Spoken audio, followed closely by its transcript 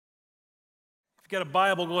If you've got a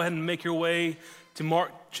Bible, go ahead and make your way to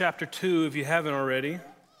Mark chapter 2 if you haven't already.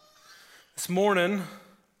 This morning,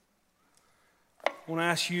 I want to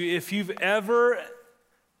ask you if you've ever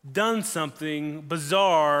done something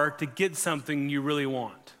bizarre to get something you really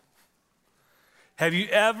want. Have you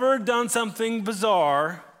ever done something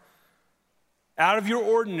bizarre out of your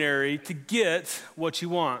ordinary to get what you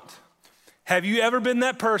want? Have you ever been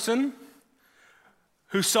that person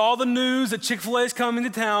who saw the news that Chick-fil-A is coming to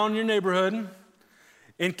town in your neighborhood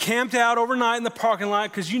and camped out overnight in the parking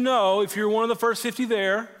lot because you know if you're one of the first 50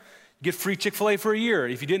 there, you get free Chick-fil-A for a year.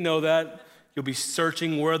 If you didn't know that, you'll be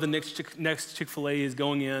searching where the next Chick-fil-A is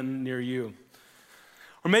going in near you.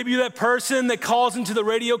 Or maybe you're that person that calls into the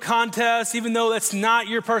radio contest even though that's not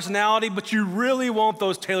your personality, but you really want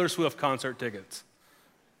those Taylor Swift concert tickets.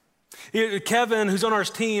 Kevin, who's on our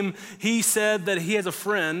team, he said that he has a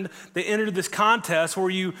friend that entered this contest where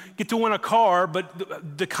you get to win a car,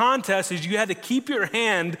 but the contest is you had to keep your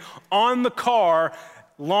hand on the car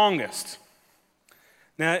longest.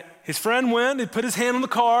 Now, his friend went, he put his hand on the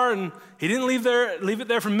car, and he didn't leave it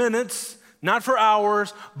there for minutes, not for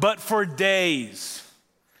hours, but for days.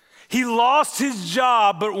 He lost his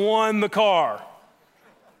job, but won the car.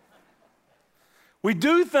 We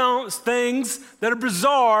do things that are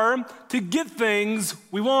bizarre to get things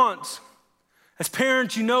we want. As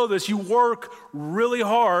parents, you know this. You work really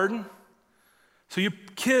hard so your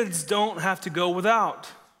kids don't have to go without.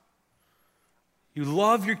 You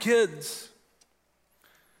love your kids.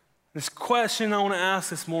 This question I want to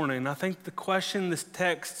ask this morning, I think the question this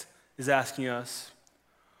text is asking us,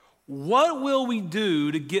 what will we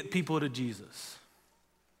do to get people to Jesus?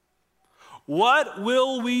 What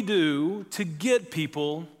will we do to get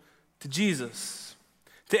people to Jesus?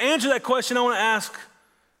 To answer that question, I want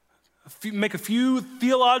to make a few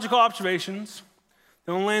theological observations.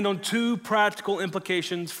 Then we'll land on two practical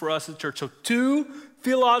implications for us as a church. So 2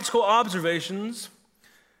 theological observations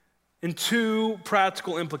and 2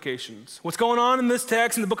 practical implications. What's going on in this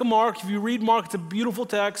text, in the book of Mark, if you read Mark, it's a beautiful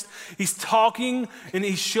text. He's talking and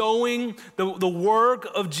he's showing the work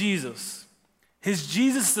of Jesus. His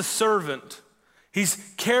Jesus the servant. He's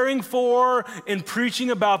caring for and preaching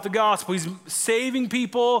about the gospel. He's saving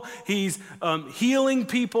people. He's healing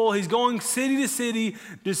people. He's going city to city,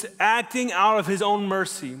 just acting out of his own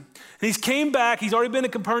mercy. And he's came back. He's already been to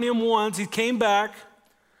Capernaum once. He came back.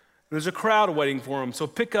 And there's a crowd waiting for him. So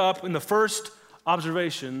pick up in the first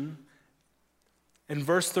observation in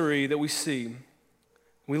verse 3 that we see.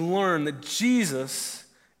 We learn that Jesus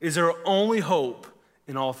is our only hope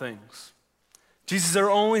in all things. Jesus is our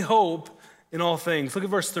only hope in all things. Look at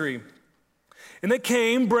verse 3. And they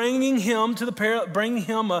came, bringing him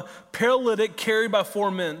a paralytic carried by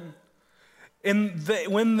 4 men. And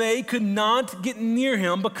when they could not get near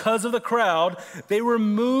him because of the crowd, they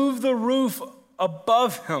removed the roof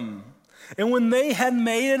above him. And when they had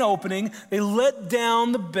made an opening, they let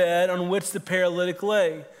down the bed on which the paralytic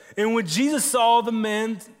lay. And when Jesus saw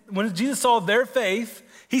their faith,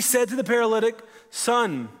 he said to the paralytic,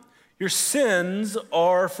 "Son, your sins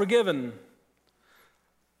are forgiven."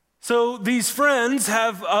 So these friends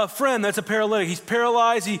have a friend that's a paralytic. He's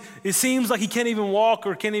paralyzed. It seems like he can't even walk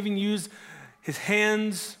or can't even use his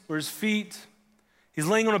hands or his feet. He's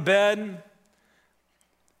laying on a bed.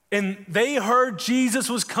 And they heard Jesus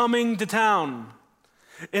was coming to town.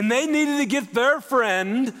 And they needed to get their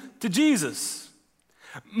friend to Jesus.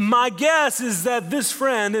 My guess is that this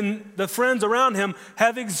friend and the friends around him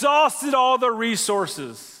have exhausted all their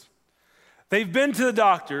resources. They've been to the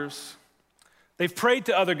doctors. They've prayed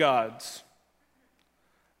to other gods.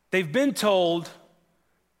 They've been told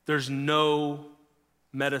there's no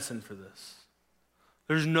medicine for this.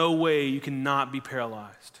 There's no way you cannot be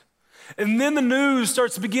paralyzed. And then the news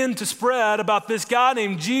starts to begin to spread about this guy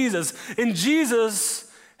named Jesus. And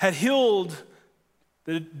Jesus had healed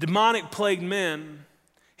the demonic plagued men.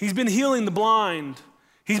 He's been healing the blind.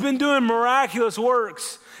 He's been doing miraculous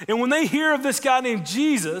works. And when they hear of this guy named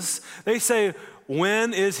Jesus, they say,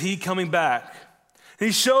 when is he coming back? And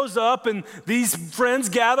he shows up and these friends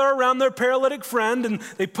gather around their paralytic friend and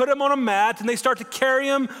they put him on a mat and they start to carry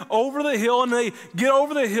him over the hill and they get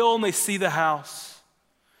over the hill and they see the house.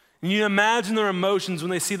 And you imagine their emotions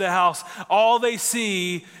when they see the house. All they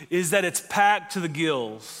see is that it's packed to the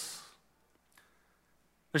gills.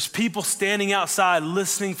 There's people standing outside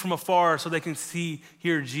listening from afar so they can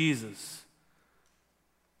hear Jesus.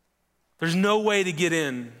 There's no way to get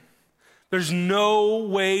in. There's no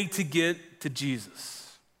way to get to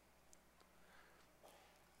Jesus.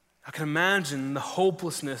 I can imagine the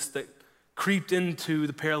hopelessness that creeped into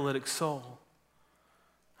the paralytic soul.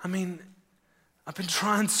 I mean, I've been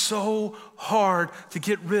trying so hard to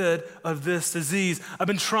get rid of this disease. I've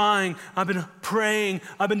been trying, I've been praying,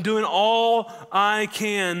 I've been doing all I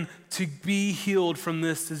can to be healed from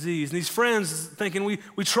this disease. And these friends thinking,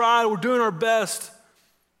 we tried, we're doing our best.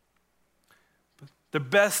 But their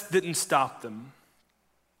best didn't stop them.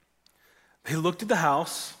 They looked at the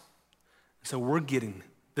house and said, we're getting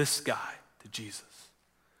this guy to Jesus.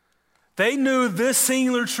 They knew this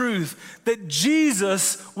singular truth, that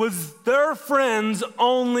Jesus was their friend's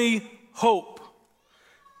only hope.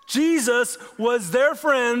 Jesus was their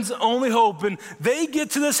friend's only hope. And they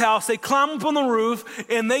get to this house, they climb up on the roof,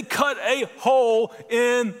 and they cut a hole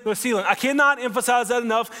in the ceiling. I cannot emphasize that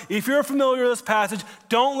enough. If you're familiar with this passage,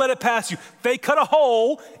 don't let it pass you. They cut a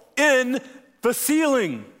hole in the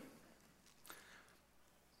ceiling.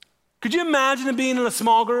 Could you imagine being in a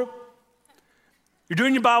small group? You're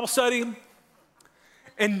doing your Bible study,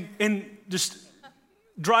 and just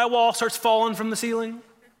drywall starts falling from the ceiling,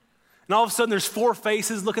 and all of a sudden there's 4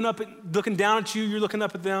 faces looking down at you. You're looking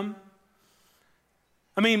up at them.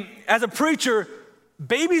 I mean, as a preacher,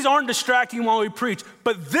 babies aren't distracting while we preach,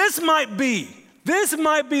 but this might be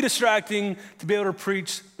distracting to be able to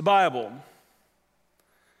preach the Bible.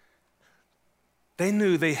 They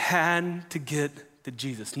knew they had to get to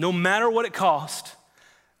Jesus. No matter what it cost,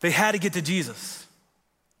 they had to get to Jesus.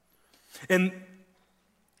 And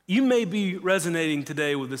you may be resonating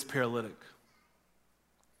today with this paralytic.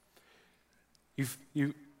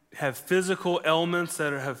 You have physical ailments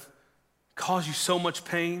that have caused you so much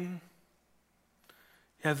pain.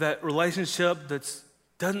 You have that relationship that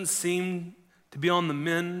doesn't seem to be on the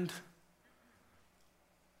mend.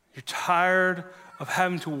 You're tired of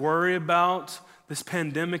having to worry about this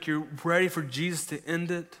pandemic. You're ready for Jesus to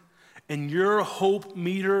end it. And your hope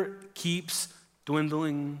meter keeps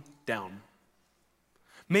dwindling down.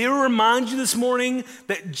 May I remind you this morning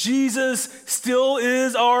that Jesus still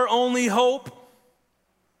is our only hope.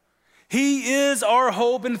 He is our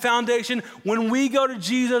hope and foundation. When we go to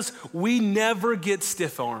Jesus, we never get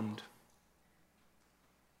stiff-armed.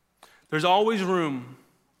 There's always room.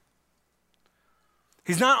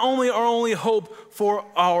 He's not only our only hope for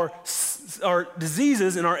our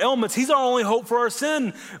diseases and our ailments, he's our only hope for our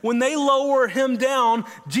sin. When they lower him down,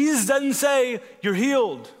 Jesus doesn't say, you're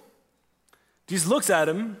healed. Jesus looks at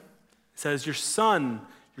him and says, your sins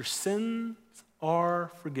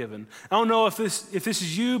are forgiven. I don't know if this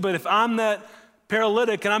is you, but if I'm that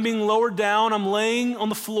paralytic and I'm being lowered down, I'm laying on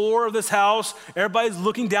the floor of this house, everybody's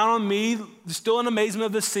looking down on me, still in amazement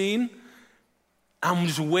of this scene, I'm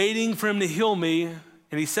just waiting for him to heal me,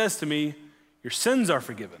 and he says to me, your sins are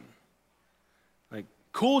forgiven. Like,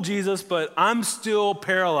 cool, Jesus, but I'm still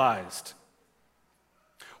paralyzed.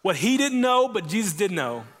 What he didn't know, but Jesus did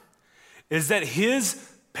know, is that his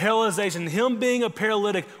paralyzation, him being a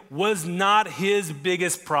paralytic, was not his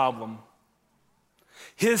biggest problem.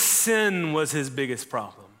 His sin was his biggest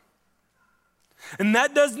problem. And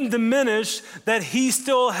that doesn't diminish that he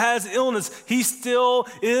still has illness. He still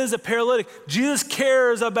is a paralytic. Jesus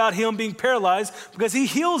cares about him being paralyzed because he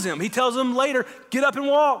heals him. He tells him later, get up and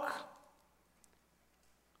walk.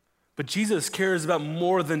 But Jesus cares about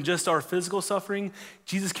more than just our physical suffering.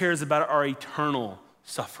 Jesus cares about our eternal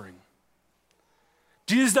suffering.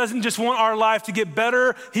 Jesus doesn't just want our life to get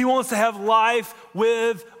better. He wants to have life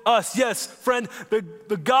with us. Yes, friend,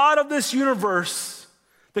 the God of this universe,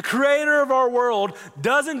 the creator of our world,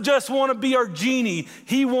 doesn't just want to be our genie.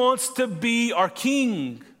 He wants to be our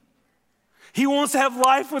king. He wants to have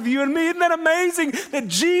life with you and me. Isn't that amazing that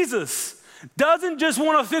Jesus doesn't just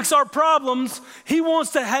want to fix our problems. He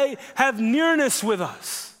wants to have nearness with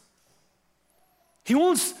us. He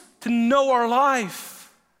wants to know our life.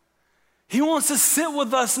 He wants to sit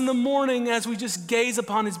with us in the morning as we just gaze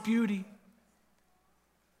upon his beauty.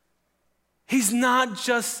 He's not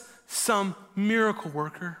just some miracle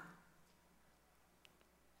worker.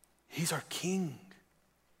 He's our king.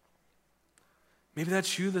 Maybe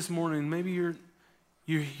that's you this morning. Maybe you're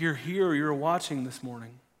here or you're watching this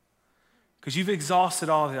morning because you've exhausted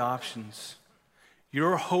all the options.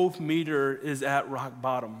 Your hope meter is at rock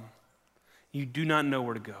bottom. You do not know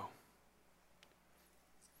where to go.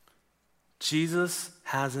 Jesus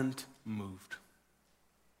hasn't moved.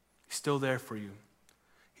 He's still there for you.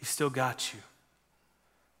 He's still got you.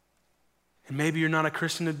 And maybe you're not a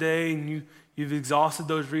Christian today and you've exhausted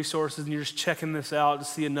those resources and you're just checking this out to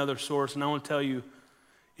see another source. And I want to tell you,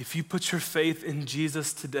 if you put your faith in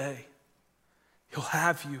Jesus today, he'll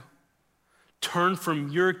have you. Turn from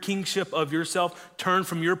your kingship of yourself, turn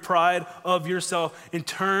from your pride of yourself, and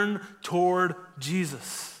turn toward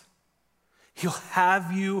Jesus. He'll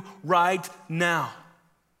have you right now.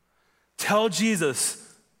 Tell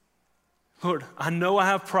Jesus, Lord, I know I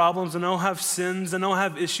have problems. I know I have sins. I know I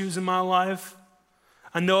have issues in my life.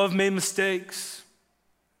 I know I've made mistakes.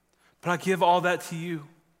 But I give all that to you.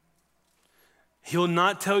 He'll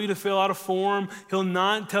not tell you to fill out a form. He'll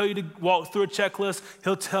not tell you to walk through a checklist.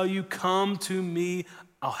 He'll tell you, come to me,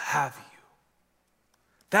 I'll have you.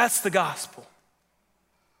 That's the gospel.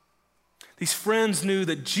 These friends knew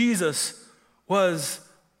that Jesus was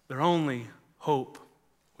their only hope,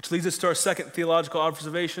 which leads us to our second theological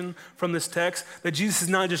observation from this text, that Jesus is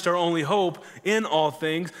not just our only hope in all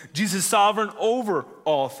things. Jesus is sovereign over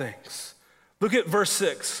all things. Look at verse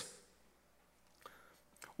 6.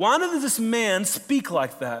 Why does this man speak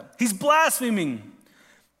like that? He's blaspheming.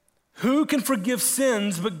 Who can forgive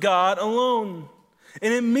sins but God alone?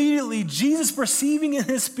 And immediately Jesus, perceiving in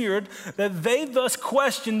his spirit that they thus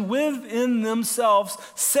questioned within themselves,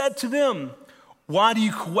 said to them, why do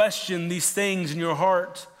you question these things in your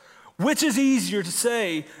heart? Which is easier to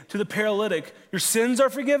say to the paralytic, your sins are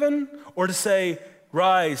forgiven? Or to say,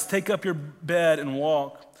 rise, take up your bed and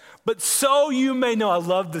walk? But so you may know, I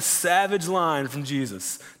love the savage line from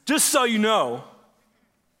Jesus. Just so you know,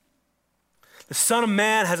 the Son of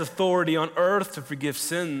Man has authority on earth to forgive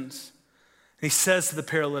sins. And he says to the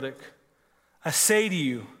paralytic, I say to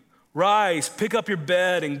you, rise, pick up your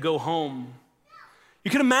bed and go home.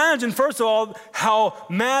 You can imagine, first of all, how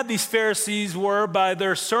mad these Pharisees were by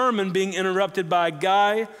their sermon being interrupted by a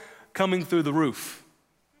guy coming through the roof.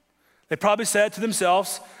 They probably said to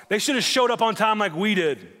themselves, they should have showed up on time like we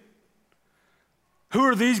did. Who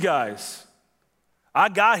are these guys? I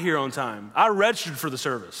got here on time. I registered for the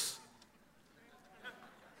service.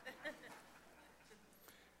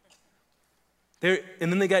 And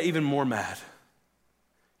then they got even more mad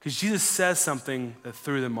because Jesus says something that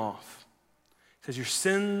threw them off. He says, your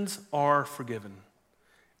sins are forgiven.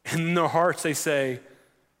 And in their hearts they say,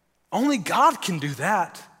 only God can do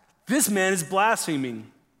that. This man is blaspheming.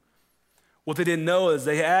 What they didn't know is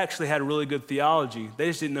they actually had really good theology. They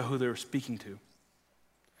just didn't know who they were speaking to.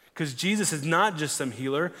 Because Jesus is not just some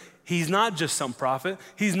healer. He's not just some prophet.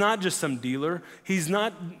 He's not just some dealer. He's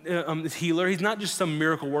not healer. He's not just some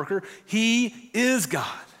miracle worker. He is God.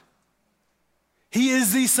 He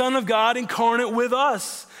is the Son of God incarnate with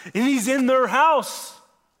us. And he's in their house.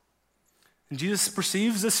 And Jesus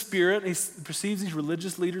perceives the spirit. He perceives these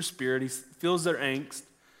religious leaders' spirit. He feels their angst.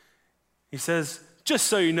 He says, just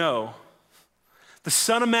so you know, the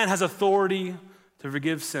Son of Man has authority to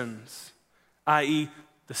forgive sins, i.e.,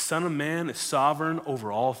 the Son of Man is sovereign over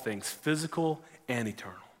all things, physical and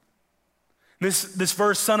eternal. This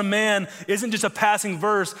verse, Son of Man, isn't just a passing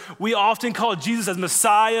verse. We often call Jesus as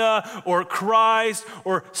Messiah or Christ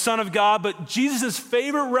or Son of God, but Jesus'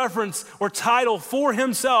 favorite reference or title for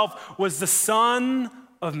himself was the Son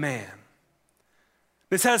of Man.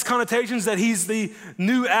 This has connotations that he's the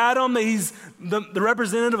new Adam, that he's the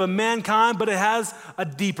representative of mankind, but it has a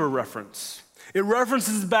deeper reference. It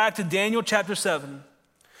references back to Daniel chapter 7.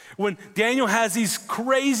 When Daniel has these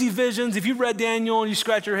crazy visions, if you've read Daniel and you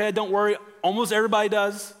scratch your head, don't worry, almost everybody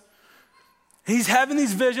does. He's having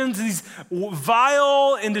these visions, these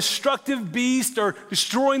vile and destructive beasts are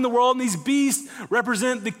destroying the world, and these beasts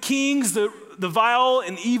represent the kings, the vile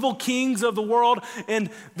and evil kings of the world, and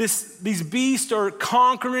these beasts are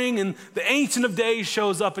conquering, and the Ancient of Days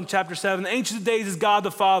shows up in chapter 7. The Ancient of Days is God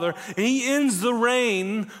the Father, and he ends the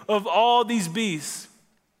reign of all these beasts.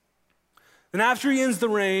 And after he ends the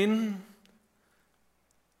reign,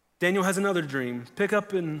 Daniel has another dream. Pick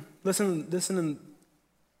up and listen to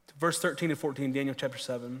verse 13 and 14, Daniel chapter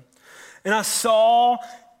 7. And I saw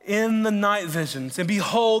in the night visions, and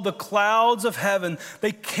behold, the clouds of heaven,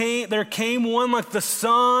 there came one like the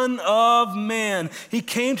Son of Man. He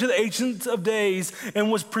came to the Ancient of Days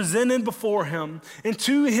and was presented before him. And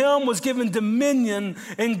to him was given dominion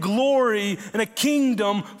and glory and a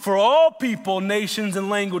kingdom for all people, nations, and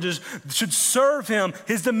languages should serve him.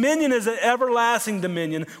 His dominion is an everlasting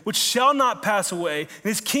dominion which shall not pass away, and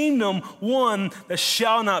his kingdom one that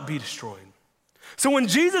shall not be destroyed. So when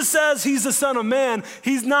Jesus says he's the Son of Man,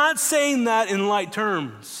 he's not saying that in light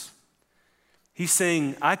terms. He's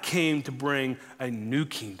saying, I came to bring a new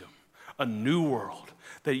kingdom, a new world,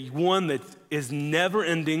 one that is never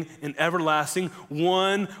ending and everlasting,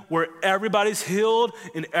 one where everybody's healed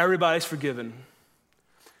and everybody's forgiven.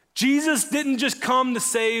 Jesus didn't just come to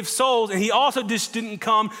save souls, and he also just didn't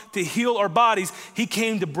come to heal our bodies. He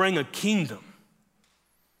came to bring a kingdom.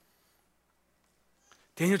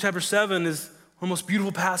 Daniel chapter 7 is one of the most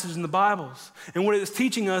beautiful passages in the Bibles. And what it's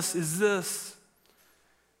teaching us is this.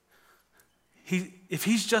 If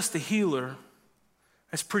he's just a healer,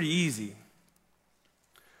 that's pretty easy.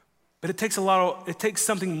 But it takes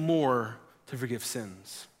something more to forgive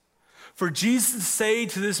sins. For Jesus to say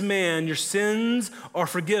to this man, your sins are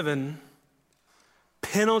forgiven,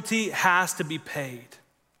 penalty has to be paid.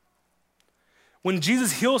 When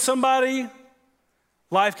Jesus heals somebody,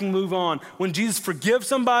 life can move on. When Jesus forgives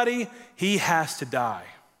somebody, he has to die.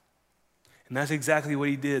 And that's exactly what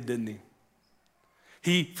he did, didn't he?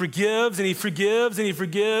 He forgives and he forgives and he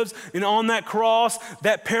forgives. And on that cross,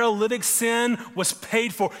 that paralytic sin was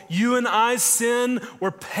paid for. You and I's sin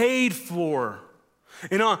were paid for.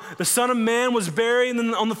 You know, the Son of Man was buried, and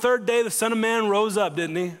then on the third day, the Son of Man rose up,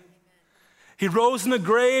 didn't he? He rose from the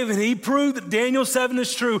grave, and he proved that Daniel 7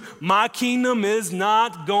 is true. My kingdom is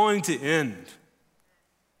not going to end.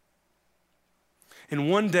 And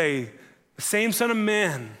one day, the same Son of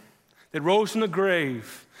Man that rose from the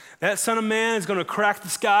grave, that Son of Man is going to crack the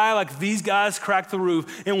sky like these guys cracked the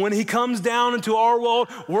roof. And when he comes down into our world,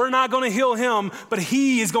 we're not going to heal him, but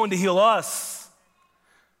he is going to heal us.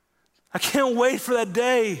 I can't wait for that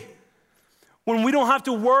day when we don't have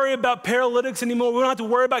to worry about paralytics anymore. We don't have to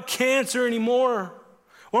worry about cancer anymore.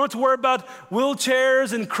 We don't have to worry about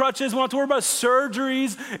wheelchairs and crutches. We don't have to worry about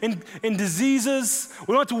surgeries and diseases. We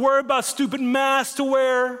don't have to worry about stupid masks to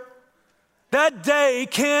wear. That day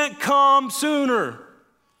can't come sooner.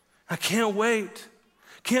 I can't wait.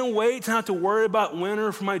 Can't wait to not have to worry about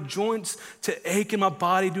winter for my joints to ache in my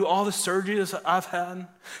body, do all the surgeries I've had.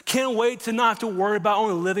 Can't wait to not have to worry about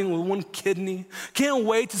only living with one kidney. Can't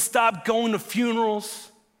wait to stop going to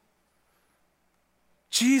funerals.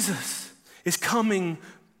 Jesus is coming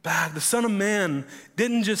back. The Son of Man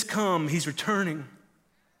didn't just come, he's returning.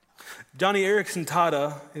 Johnny Erickson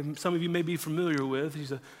Tada, some of you may be familiar with,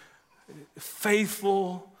 he's a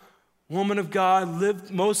faithful woman of God,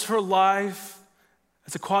 lived most of her life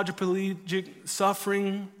as a quadriplegic,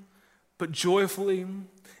 suffering, but joyfully.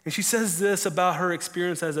 And she says this about her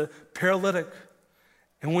experience as a paralytic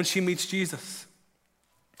and when she meets Jesus.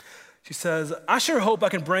 She says, I sure hope I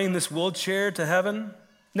can bring this wheelchair to heaven.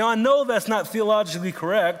 Now, I know that's not theologically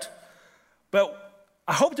correct, but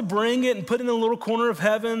I hope to bring it and put it in a little corner of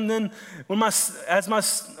heaven. Then as my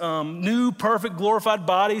new, perfect, glorified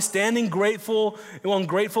body, standing grateful on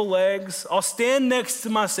grateful legs, I'll stand next to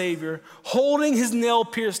my Savior, holding his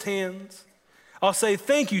nail-pierced hands. I'll say,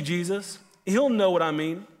 thank you, Jesus. He'll know what I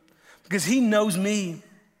mean because he knows me.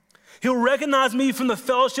 He'll recognize me from the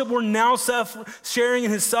fellowship we're now sharing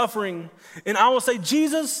in his suffering. And I will say,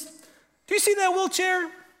 Jesus, do you see that wheelchair?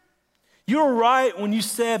 You were right when you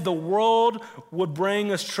said the world would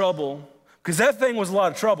bring us trouble, because that thing was a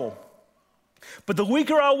lot of trouble. But the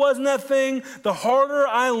weaker I was in that thing, the harder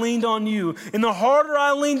I leaned on you. And the harder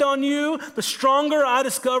I leaned on you, the stronger I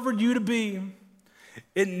discovered you to be.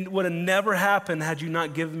 It would have never happened had you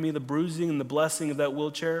not given me the bruising and the blessing of that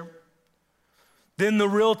wheelchair. Then the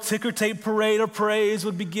real ticker tape parade of praise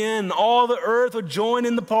would begin. All the earth would join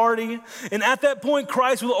in the party. And at that point,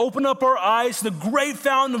 Christ will open up our eyes to the great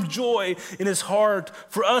fountain of joy in his heart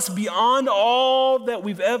for us beyond all that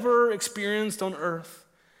we've ever experienced on earth.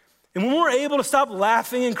 And when we're able to stop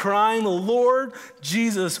laughing and crying, the Lord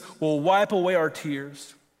Jesus will wipe away our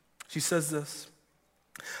tears. She says this,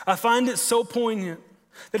 I find it so poignant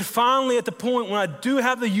that finally at the point when I do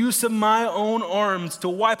have the use of my own arms to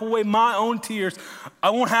wipe away my own tears,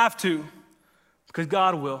 I won't have to because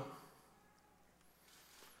God will.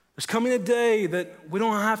 There's coming a day that we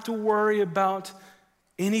don't have to worry about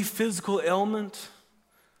any physical ailment.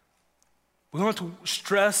 We don't have to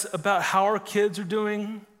stress about how our kids are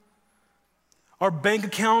doing. Our bank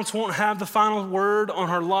accounts won't have the final word on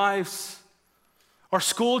our lives. Our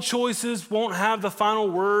school choices won't have the final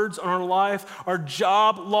words on our life. Our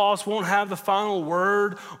job loss won't have the final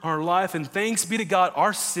word on our life. And thanks be to God,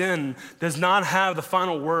 our sin does not have the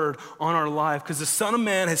final word on our life because the Son of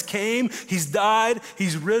Man has came, he's died,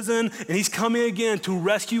 he's risen, and he's coming again to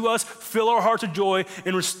rescue us, fill our hearts with joy,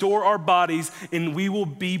 and restore our bodies, and we will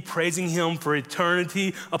be praising him for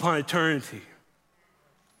eternity upon eternity.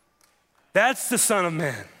 That's the Son of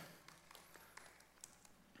Man.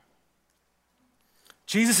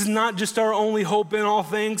 Jesus is not just our only hope in all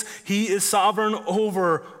things. He is sovereign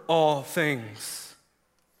over all things.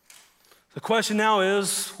 The question now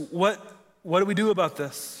is, what do we do about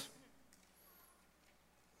this?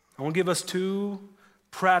 I want to give us two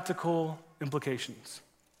practical implications.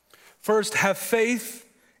 First, have faith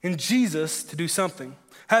in Jesus to do something.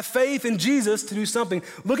 Have faith in Jesus to do something.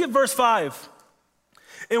 Look at verse 5.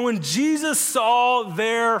 And when Jesus saw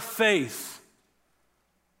their faith,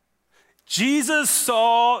 Jesus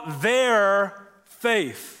saw their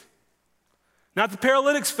faith, not the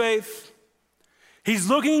paralytic's faith. He's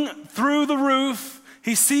looking through the roof.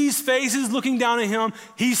 He sees faces looking down at him.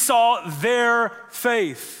 He saw their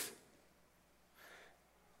faith.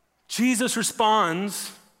 Jesus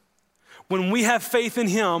responds when we have faith in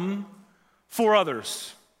him for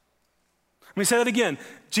others. Let me say that again.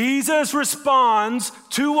 Jesus responds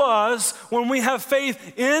to us when we have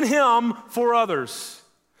faith in him for others.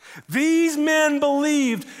 These men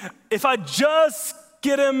believed, if I just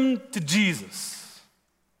get him to Jesus.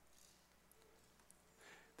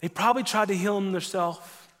 They probably tried to heal him themselves.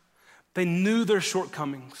 They knew their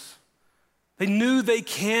shortcomings. They knew they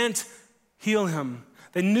can't heal him.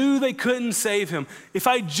 They knew they couldn't save him. If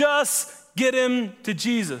I just get him to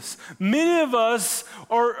Jesus. Many of us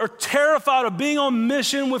are terrified of being on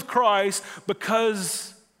mission with Christ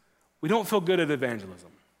because we don't feel good at evangelism.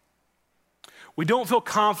 We don't feel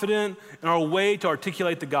confident in our way to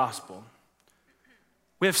articulate the gospel.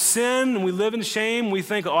 We have sin and we live in shame. We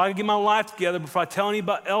think, I can get my life together before I tell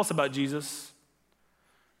anybody else about Jesus.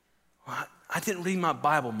 Well, I didn't read my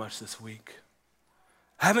Bible much this week.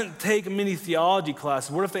 I haven't taken many theology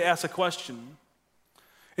classes. What if they ask a question?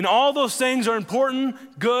 And all those things are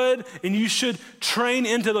important, good, and you should train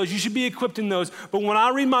into those. You should be equipped in those. But when I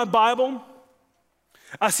read my Bible,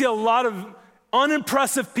 I see a lot of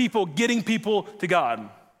unimpressive people getting people to God.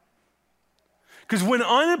 Because when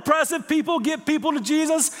unimpressive people get people to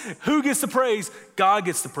Jesus, who gets the praise? God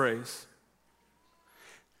gets the praise.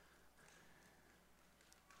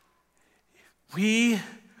 We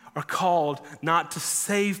are called not to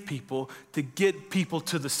save people, to get people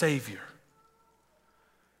to the Savior.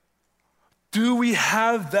 Do we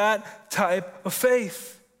have that type of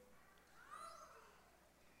faith?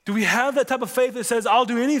 Do we have that type of faith that says, I'll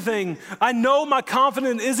do anything? I know my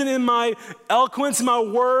confidence isn't in my eloquence, in my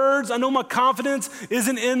words. I know my confidence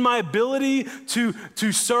isn't in my ability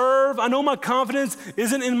to serve. I know my confidence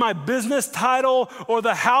isn't in my business title or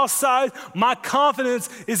the house size. My confidence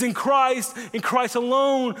is in Christ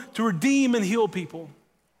alone to redeem and heal people.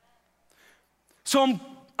 So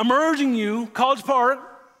I'm urging you, College Park,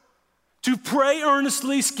 to pray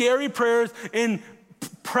earnestly, scary prayers, and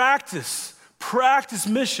practice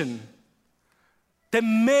mission that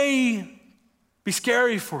may be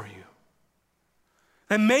scary for you.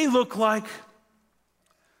 That may look like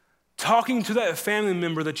talking to that family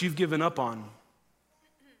member that you've given up on.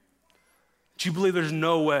 That you believe there's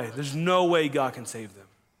no way God can save them.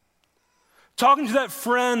 Talking to that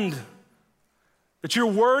friend that you're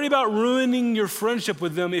worried about ruining your friendship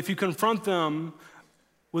with them if you confront them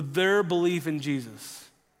with their belief in Jesus.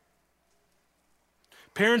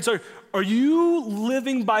 Parents, are you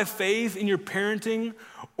living by faith in your parenting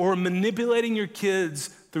or manipulating your kids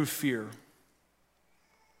through fear?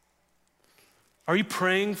 Are you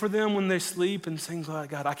praying for them when they sleep and saying,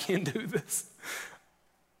 God, I can't do this?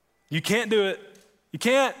 You can't do it. You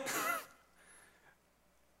can't.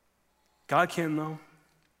 God can, though.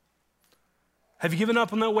 Have you given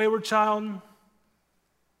up on that wayward child?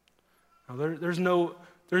 No,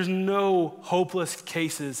 there's no hopeless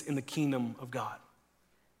cases in the kingdom of God.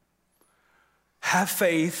 Have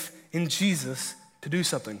faith in Jesus to do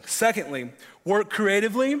something. Secondly, work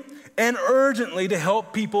creatively and urgently to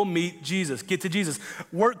help people meet Jesus, get to Jesus.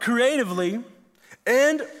 Work creatively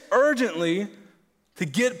and urgently to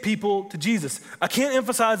get people to Jesus. I can't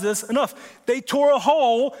emphasize this enough. They tore a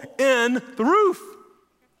hole in the roof.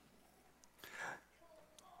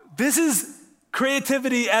 This is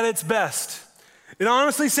creativity at its best. It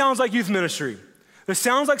honestly sounds like youth ministry. It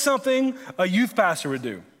sounds like something a youth pastor would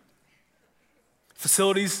do.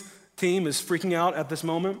 Facilities team is freaking out at this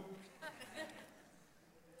moment.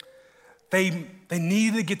 They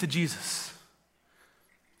needed to get to Jesus.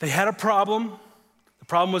 They had a problem. The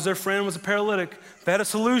problem was their friend was a paralytic. They had a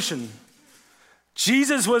solution.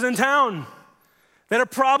 Jesus was in town. They had a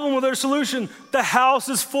problem with their solution. The house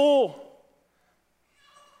is full.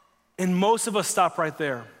 And most of us stop right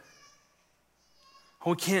there.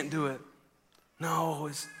 Oh, we can't do it. No,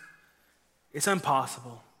 it's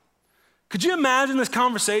impossible. Could you imagine this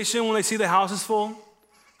conversation when they see the house is full?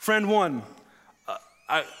 Friend one,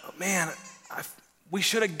 we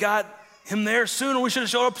should have got him there sooner. We should have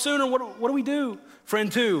showed up sooner. What do we do? Friend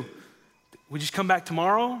two, we just come back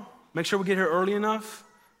tomorrow? Make sure we get here early enough?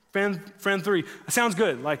 Friend three, that sounds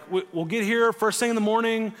good. Like we'll get here first thing in the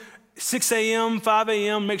morning, 6 a.m., 5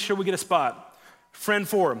 a.m., make sure we get a spot. Friend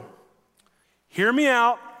four, hear me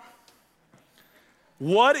out.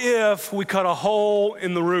 What if we cut a hole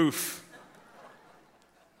in the roof?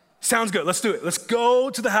 Sounds good, let's do it. Let's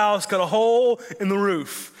go to the house, cut a hole in the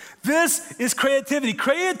roof. This is creativity.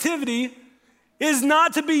 Creativity is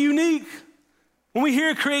not to be unique. When we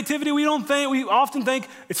hear creativity, we often think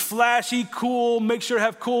it's flashy, cool, make sure to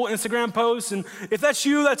have cool Instagram posts. And if that's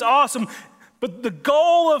you, that's awesome. But the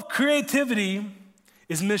goal of creativity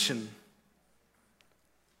is mission.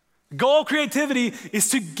 The goal of creativity is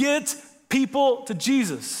to get people to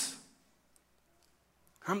Jesus.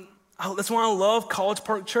 That's why I love College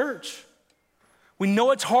Park Church. We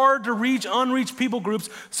know it's hard to reach unreached people groups,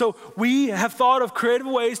 so we have thought of creative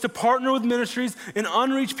ways to partner with ministries in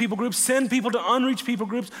unreached people groups, send people to unreached people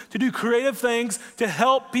groups to do creative things to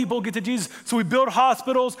help people get to Jesus. So we build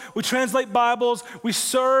hospitals, we translate Bibles, we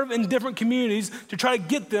serve in different communities to try to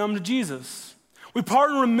get them to Jesus. We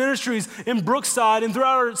partner with ministries in Brookside and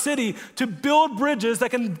throughout our city to build bridges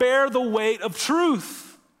that can bear the weight of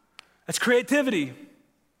truth. That's creativity.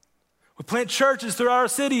 We plant churches throughout our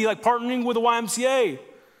city, like partnering with the YMCA,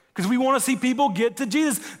 because we want to see people get to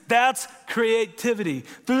Jesus. That's creativity.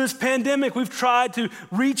 Through this pandemic, we've tried to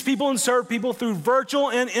reach people and serve people through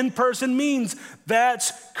virtual and in-person means.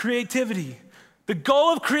 That's creativity. The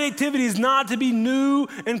goal of creativity is not to be new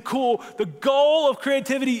and cool. The goal of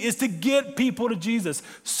creativity is to get people to Jesus.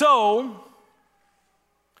 So,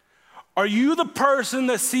 are you the person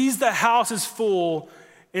that sees the house is full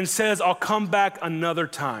and says, I'll come back another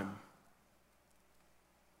time?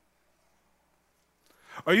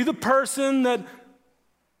 Are you the person that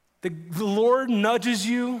the Lord nudges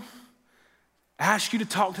you, asks you to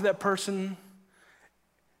talk to that person,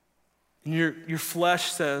 and your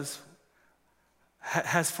flesh has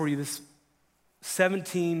for you this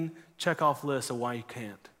 17 check-off list of why you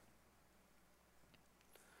can't?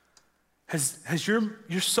 Has your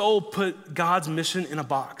soul put God's mission in a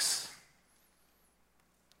box?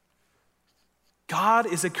 God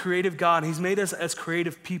is a creative God. He's made us as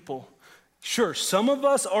creative people. Sure, some of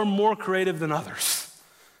us are more creative than others.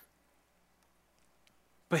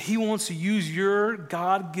 But he wants to use your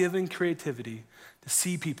God-given creativity to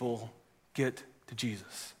see people get to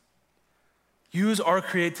Jesus. Use our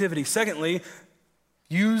creativity. Secondly,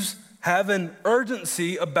 have an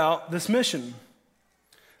urgency about this mission.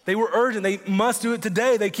 They were urgent. They must do it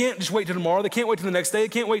today. They can't just wait till tomorrow. They can't wait till the next day. They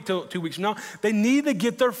can't wait till 2 weeks from now. They need to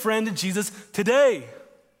get their friend to Jesus today.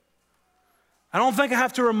 I don't think I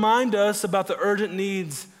have to remind us about the urgent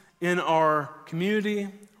needs in our community,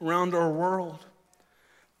 around our world.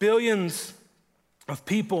 Billions of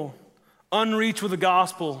people unreached with the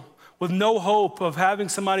gospel, with no hope of having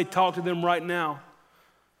somebody talk to them right now.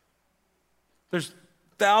 There's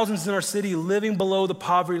thousands in our city living below the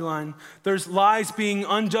poverty line. There's lives being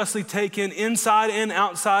unjustly taken inside and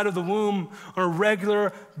outside of the womb on a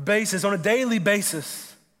regular basis, on a daily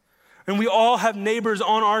basis. And we all have neighbors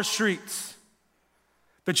on our streets.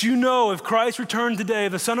 But you know, if Christ returned today,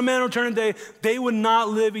 if the Son of Man returned today, they would not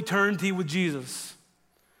live eternity with Jesus.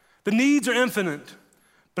 The needs are infinite.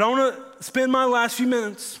 But I want to spend my last few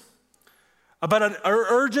minutes about an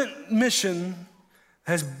urgent mission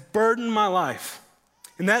that has burdened my life.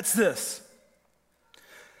 And that's this: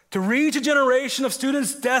 to reach a generation of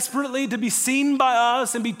students desperately to be seen by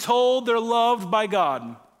us and be told they're loved by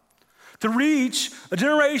God. To reach a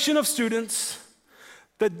generation of students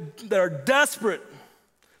that are desperate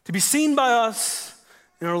to be seen by us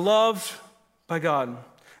and are loved by God.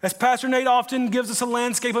 As Pastor Nate often gives us a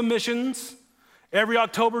landscape of missions, every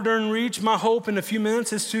October during Reach, my hope in a few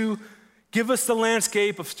minutes is to give us the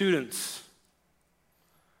landscape of students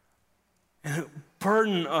and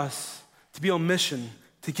burden us to be on mission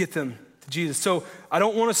to get them to Jesus. So I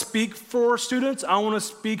don't want to speak for students. I want to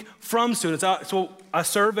speak from students. So I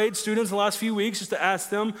surveyed students the last few weeks just to ask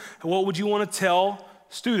them, what would you want to tell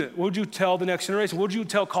student? What would you tell the next generation? What would you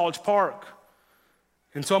tell College Park?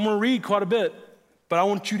 And so I'm going to read quite a bit, but I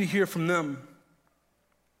want you to hear from them.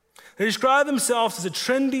 They describe themselves as a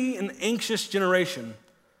trendy and anxious generation.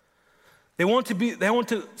 They want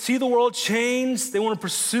to see the world change. They want to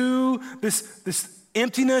pursue this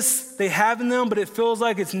emptiness they have in them, but it feels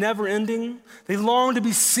like it's never ending. They long to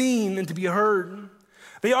be seen and to be heard.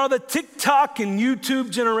 They are the TikTok and YouTube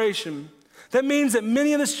generation. That means that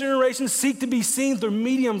many of this generation seek to be seen through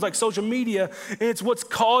mediums like social media, and it's what's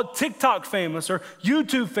called TikTok famous or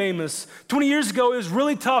YouTube famous. 20 years ago, it was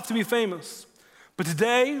really tough to be famous. But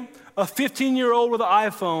today, a 15-year-old with an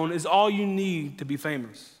iPhone is all you need to be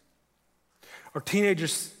famous. Our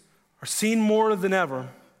teenagers are seen more than ever,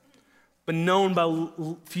 but known by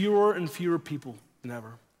fewer and fewer people than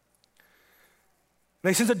ever.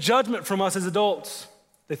 They sense a judgment from us as adults.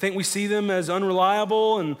 They think we see them as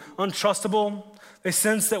unreliable and untrustable. They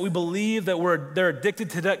sense that we believe that they're addicted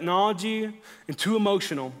to technology and too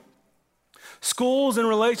emotional. Schools and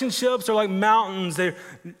relationships are like mountains. They're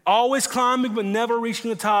always climbing but never reaching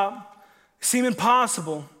the top. They seem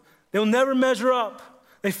impossible. They'll never measure up.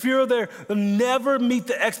 They fear they'll never meet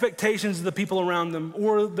the expectations of the people around them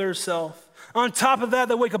or their self. On top of that,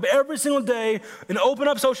 they wake up every single day and open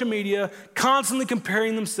up social media, constantly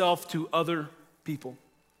comparing themselves to other people.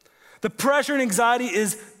 The pressure and anxiety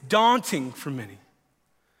is daunting for many.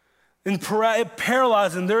 And it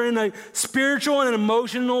paralyzes them. They're in a spiritual and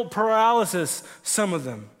emotional paralysis, some of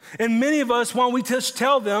them. And many of us, while we just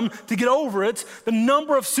tell them to get over it, the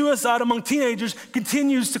number of suicide among teenagers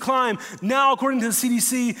continues to climb. Now, according to the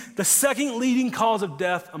CDC, the second leading cause of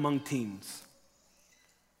death among teens.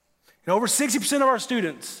 And over 60% of our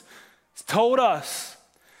students told us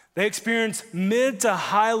they experience mid to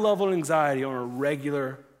high level anxiety on a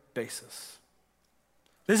regular basis.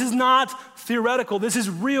 This is not theoretical, this is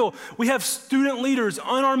real. We have student leaders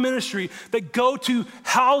on our ministry that go to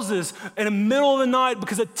houses in the middle of the night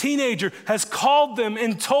because a teenager has called them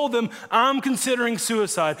and told them, I'm considering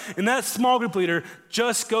suicide. And that small group leader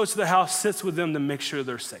just goes to the house, sits with them to make sure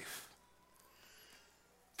they're safe.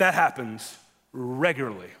 That happens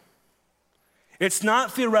regularly. It's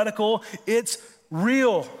not theoretical, it's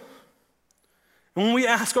real. And when we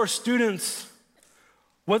ask our students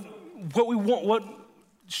what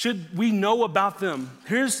should we know about them,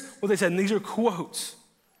 here's what they said, and these are quotes.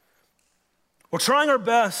 We're trying our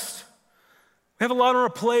best. We have a lot on our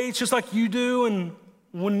plates, just like you do, and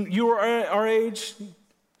when you were our age,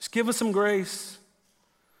 just give us some grace.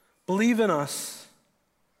 Believe in us.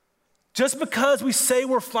 Just because we say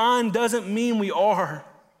we're fine doesn't mean we are.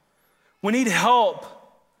 We need help.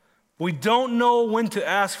 We don't know when to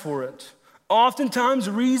ask for it. Oftentimes,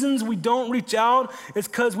 reasons we don't reach out is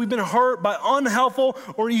because we've been hurt by unhelpful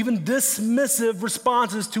or even dismissive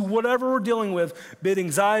responses to whatever we're dealing with, be it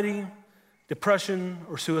anxiety, depression,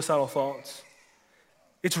 or suicidal thoughts.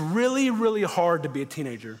 It's really, really hard to be a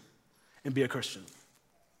teenager and be a Christian.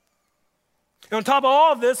 And on top of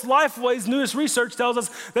all of this, Lifeway's newest research tells us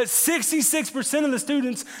that 66% of the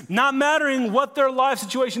students, not mattering what their life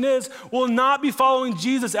situation is, will not be following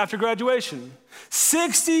Jesus after graduation.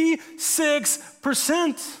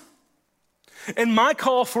 66%. And my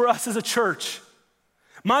call for us as a church,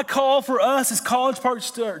 my call for us as College Park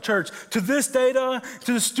Church, to this data,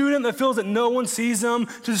 to the student that feels that no one sees them,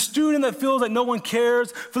 to the student that feels that no one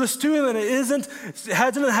cares, for the student that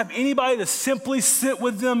doesn't have anybody to simply sit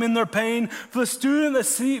with them in their pain, for the student that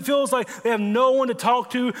feels like they have no one to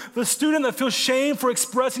talk to, for the student that feels shame for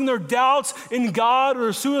expressing their doubts in God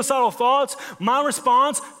or suicidal thoughts, my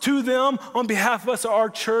response to them on behalf of us, our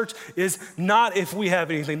church, is not if we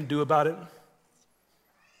have anything to do about it.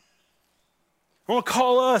 I want to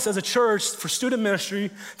call us as a church for student ministry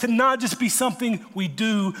to not just be something we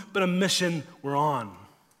do, but a mission we're on.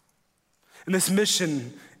 And this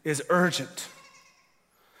mission is urgent.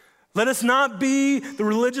 Let us not be the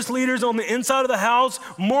religious leaders on the inside of the house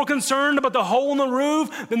more concerned about the hole in the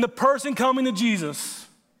roof than the person coming to Jesus.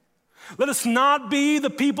 Let us not be the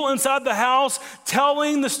people inside the house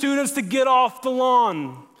telling the students to get off the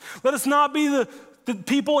lawn. Let us not be the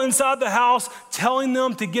people inside the house telling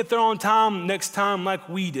them to get there on time next time like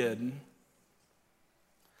we did.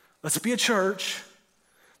 Let's be a church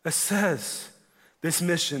that says this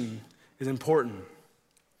mission is important.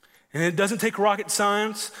 And it doesn't take rocket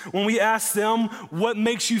science. When we ask them what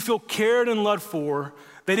makes you feel cared and loved for,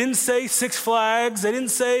 they didn't say Six Flags. They didn't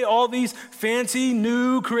say all these fancy,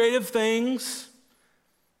 new, creative things.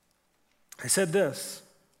 They said this: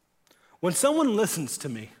 when someone listens to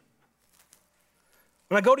me,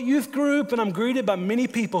 when I go to youth group and I'm greeted by many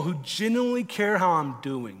people who genuinely care how I'm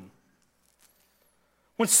doing,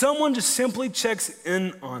 when someone just simply checks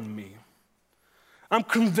in on me, I'm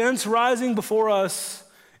convinced rising before us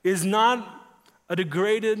is not a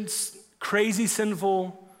degraded, crazy,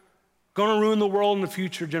 sinful, gonna ruin the world in the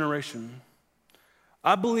future generation.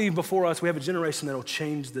 I believe before us we have a generation that will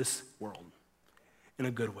change this world in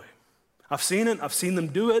a good way. I've seen it, I've seen them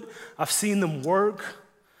do it, I've seen them work.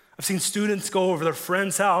 I've seen students go over their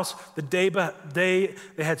friend's house the day they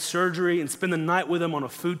had surgery and spend the night with them on a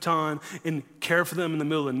futon and care for them in the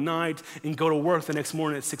middle of the night and go to work the next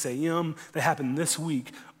morning at 6 a.m. That happened this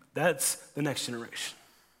week. That's the next generation.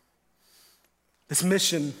 This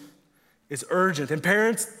mission is urgent. And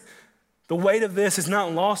parents, the weight of this is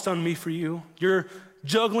not lost on me for you. You're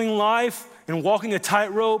juggling life and walking a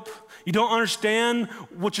tightrope. You don't understand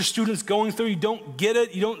what your student's going through. You don't get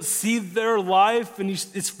it. You don't see their life, and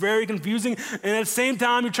it's very confusing. And at the same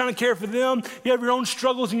time, you're trying to care for them. You have your own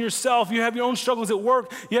struggles in yourself. You have your own struggles at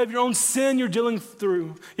work. You have your own sin you're dealing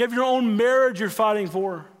through. You have your own marriage you're fighting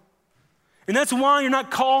for. And that's why you're not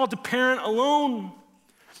called to parent alone.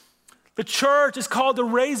 The church is called to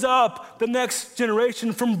raise up the next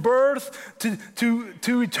generation from birth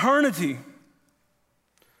to eternity.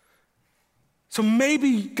 So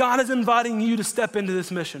maybe God is inviting you to step into this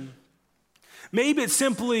mission. Maybe it's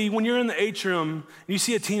simply when you're in the atrium and you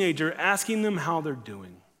see a teenager, asking them how they're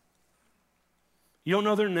doing. You don't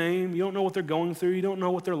know their name. You don't know what they're going through. You don't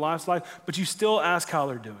know what their life's like, but you still ask how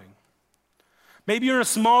they're doing. Maybe you're in a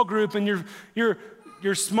small group and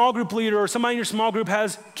your small group leader or somebody in your small group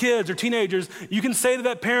has kids or teenagers. You can say to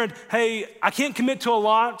that parent, hey, I can't commit to a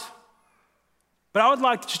lot, but I would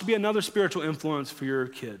like just to be another spiritual influence for your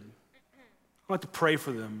kid. I'd like to pray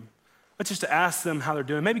for them. Let's just ask them how they're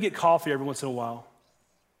doing. Maybe get coffee every once in a while.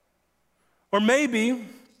 Or maybe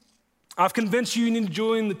I've convinced you need to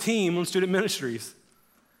join the team on student ministries.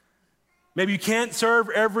 Maybe you can't serve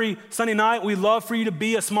every Sunday night. We'd love for you to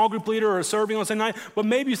be a small group leader or serving on Sunday night. But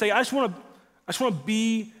maybe you say, I just want to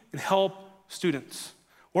be and help students.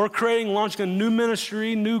 We're launching a new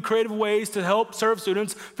ministry, new creative ways to help serve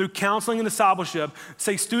students through counseling and discipleship.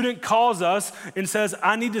 Say, student calls us and says,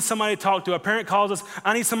 I need somebody to talk to. A parent calls us,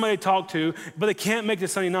 I need somebody to talk to, but they can't make it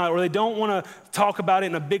Sunday night, or they don't want to talk about it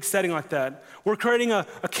in a big setting like that. We're creating a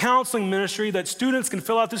counseling ministry that students can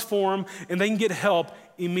fill out this form and they can get help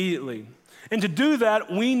immediately. And to do that,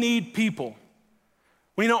 we need people.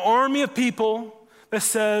 We need an army of people that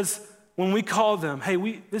says, when we call them,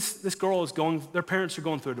 hey, this girl their parents are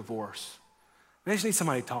going through a divorce. They just need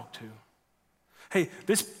somebody to talk to. Hey,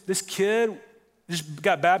 this kid just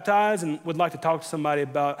got baptized and would like to talk to somebody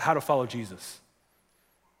about how to follow Jesus.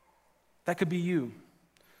 That could be you.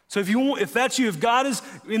 So if that's you, if God is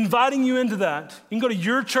inviting you into that, you can go to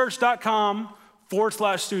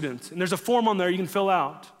yourchurch.com/students, and there's a form on there you can fill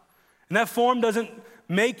out. And that form doesn't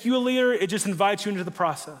make you a leader, it just invites you into the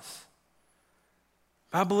process.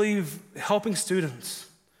 I believe helping students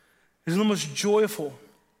is one of the most joyful,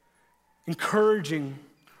 encouraging,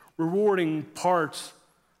 rewarding parts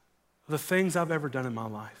of the things I've ever done in my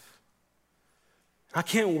life. I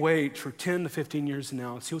can't wait for 10 to 15 years from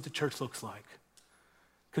now and see what the church looks like.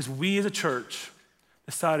 Because we as a church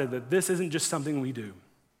decided that this isn't just something we do.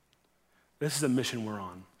 This is a mission we're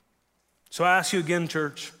on. So I ask you again,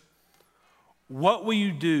 church, what will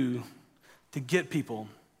you do to get people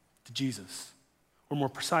to Jesus? Or more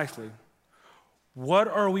precisely, what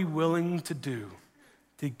are we willing to do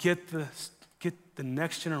to get the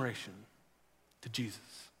next generation to Jesus?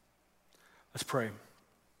 Let's pray.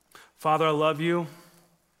 Father, I love you.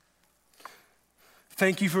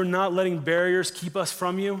 Thank you for not letting barriers keep us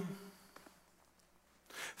from you.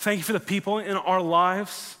 Thank you for the people in our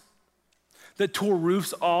lives that tore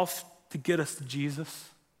roofs off to get us to Jesus.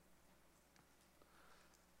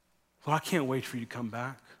 Well, I can't wait for you to come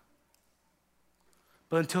back.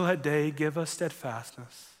 But until that day, give us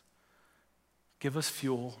steadfastness, give us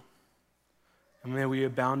fuel, and may we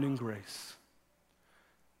abound in grace,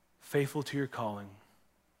 faithful to your calling,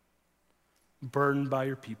 burdened by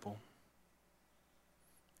your people,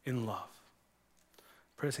 in love.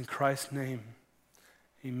 Praise in Christ's name,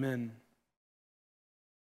 amen.